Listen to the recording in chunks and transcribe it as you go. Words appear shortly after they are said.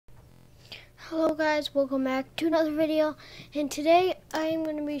Hello guys, welcome back to another video, and today I'm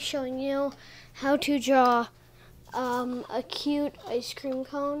going to be showing you how to draw a cute ice cream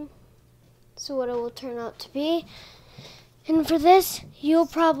cone, so what it will turn out to be. And for this, you'll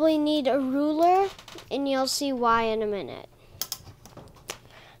probably need a ruler, and you'll see why in a minute.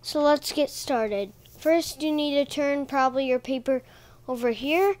 So let's get started. First, you need to turn probably your paper over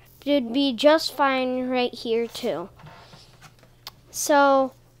here. It'd be just fine right here too.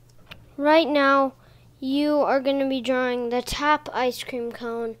 So right now, you are going to be drawing the top ice cream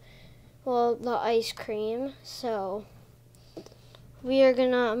cone, well, the ice cream. So we are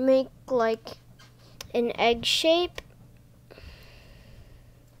going to make like an egg shape.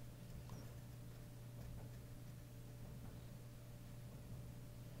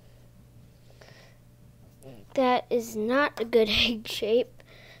 That is not a good egg shape.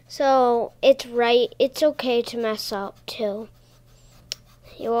 So it's right, it's okay to mess up too.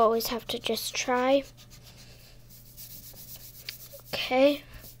 You always have to just try. Okay.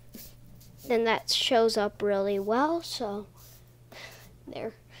 Then that shows up really well, so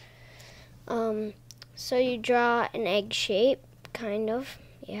there. So you draw an egg shape, kind of,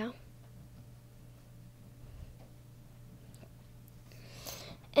 yeah.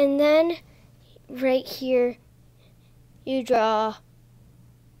 And then right here, you draw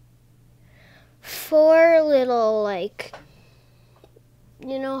 4 little, like,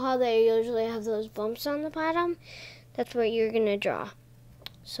 you know how they usually have those bumps on the bottom? That's what you're gonna draw.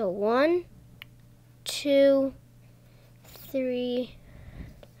 So 1, 2, 3,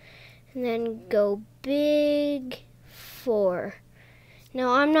 and then go big 4.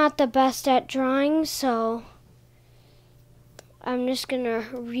 Now I'm not the best at drawing, so I'm just gonna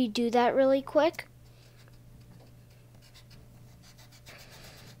redo that really quick.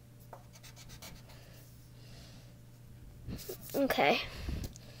 Okay.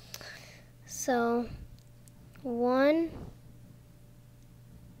 So 1,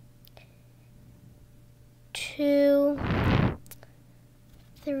 2,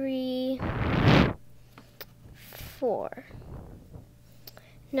 3, 4.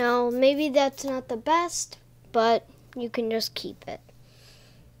 Now, maybe that's not the best, but you can just keep it.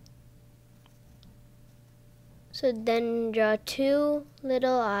 So then draw 2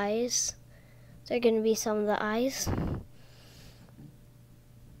 little eyes. They're going to be some of the eyes.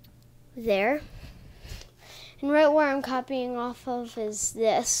 There. And right where I'm copying off of is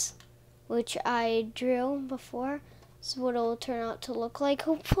this, which I drew before. This is what it will turn out to look like,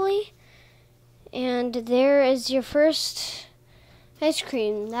 hopefully. And there is your first ice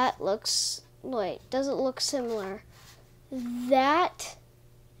cream. That looks, wait, doesn't look similar. That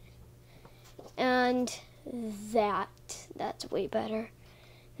and that's way better.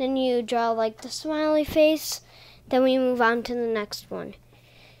 Then you draw like the smiley face. Then we move on to the next one.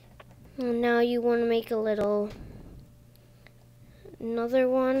 And now you want to make another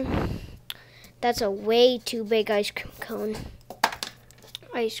one. That's a way too big ice cream cone.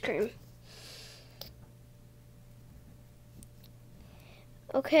 Ice cream.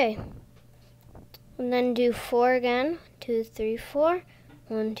 Okay. And then do 4 again. 2, 3, 4.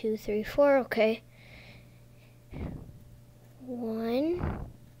 1, 2, 3, 4. Okay. 1,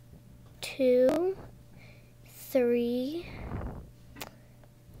 2, 3,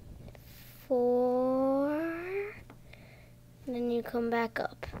 4. And then you come back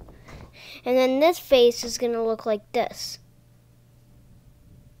up. And then this face is going to look like this.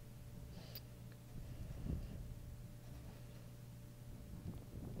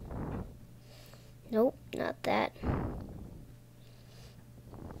 Nope, not that.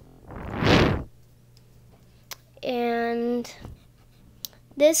 And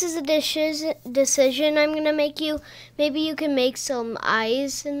this is a decision I'm going to make you. Maybe you can make some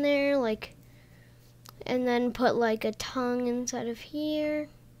eyes in there, like, and then put like a tongue inside of here.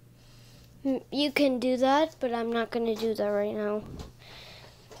 You can do that, but I'm not going to do that right now.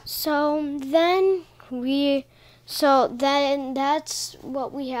 So then that's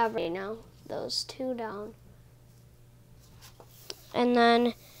what we have right now. Those 2 down. And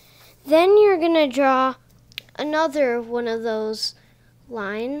then you're going to draw another one of those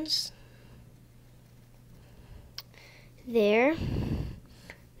lines. There.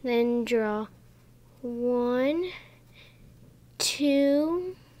 Then draw 1,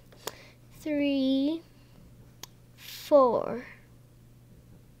 2, 3, 4.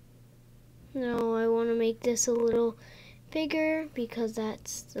 Now I want to make this a little bigger because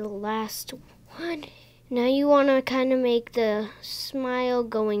that's the last one. Now you want to kind of make the smile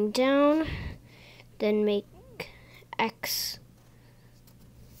going down, then make X.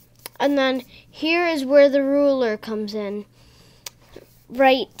 And then here is where the ruler comes in.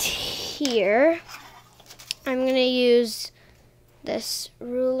 Right here, I'm going to use this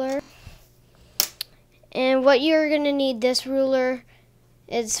ruler. And what you're going to need this ruler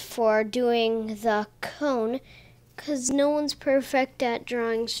is for doing the cone, because no one's perfect at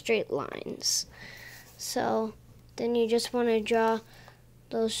drawing straight lines. So then you just want to draw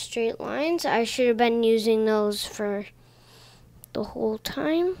those straight lines. I should have been using those for the whole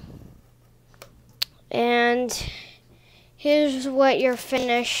time. And here's what your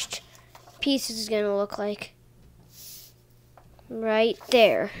finished piece is going to look like. Right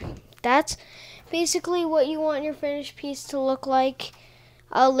there. That's basically what you want your finished piece to look like.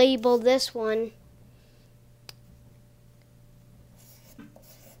 I'll label this one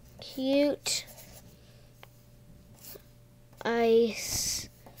Cute Ice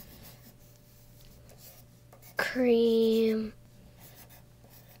Cream.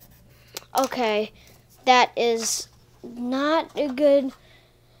 Okay, that is not a good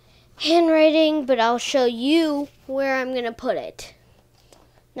handwriting, but I'll show you where I'm going to put it.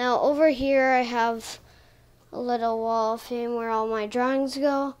 Now over here I have a little wall of fame where all my drawings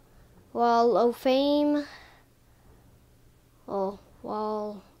go. Wall of fame. Oh,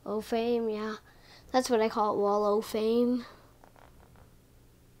 wall of fame, yeah. That's what I call it, wall of fame.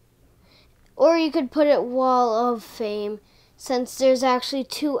 Or you could put it wall of fame, since there's actually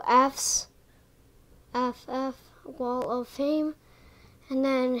two F's. FF, wall of fame. And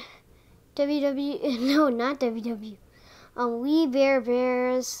then no, not WW. We Bear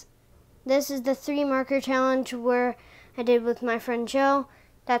Bears. This is the 3 marker challenge where I did with my friend Joe.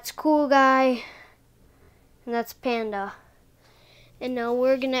 That's Cool Guy. And that's Panda. And now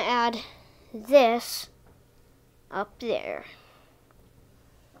we're going to add this up there.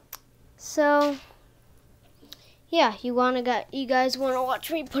 So, yeah, you guys want to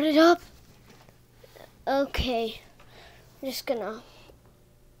watch me put it up? Okay. I'm just going to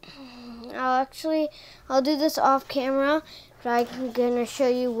I'll do this off camera, but I'm going to show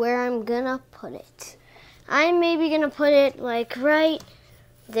you where I'm going to put it. I'm maybe going to put it like right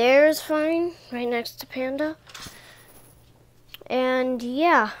there is fine, right next to Panda. And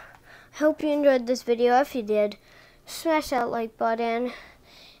yeah, I hope you enjoyed this video. If you did, smash that like button.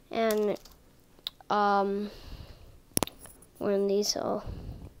 And one of these all.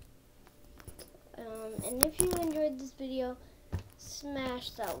 And if you enjoyed this video, smash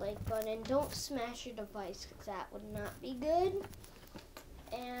that like button. Don't smash your device, because that would not be good.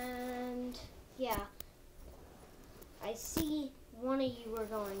 And yeah, I see one of you are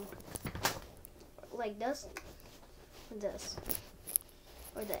going like this, or this,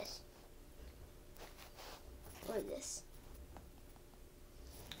 or this, or this.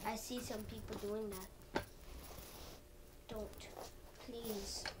 I see some people doing that. Don't,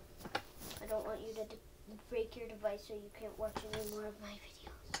 please. I don't want you to break your device so you can't watch any more of my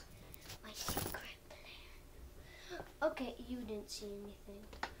videos. My secret plan. Okay, you didn't see anything.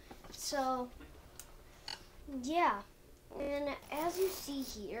 So, yeah. And as you see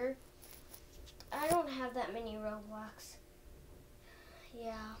here, I don't have that many Roblox.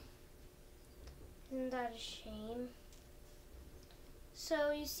 Yeah. Isn't that a shame?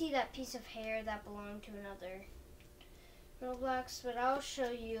 So you see that piece of hair that belonged to another Roblox, but I'll show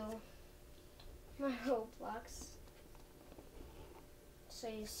you my Roblox. So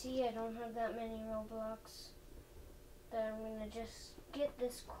you see I don't have that many Roblox. Then I'm going to just get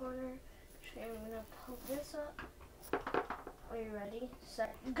this corner. I'm going to pull this up. Are you ready?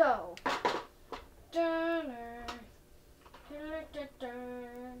 Set, go.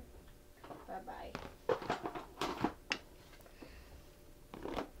 Bye-bye.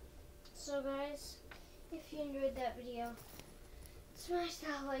 So guys, if you enjoyed that video, smash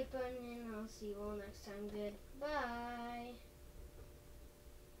that like button and I'll see you all next time. Goodbye.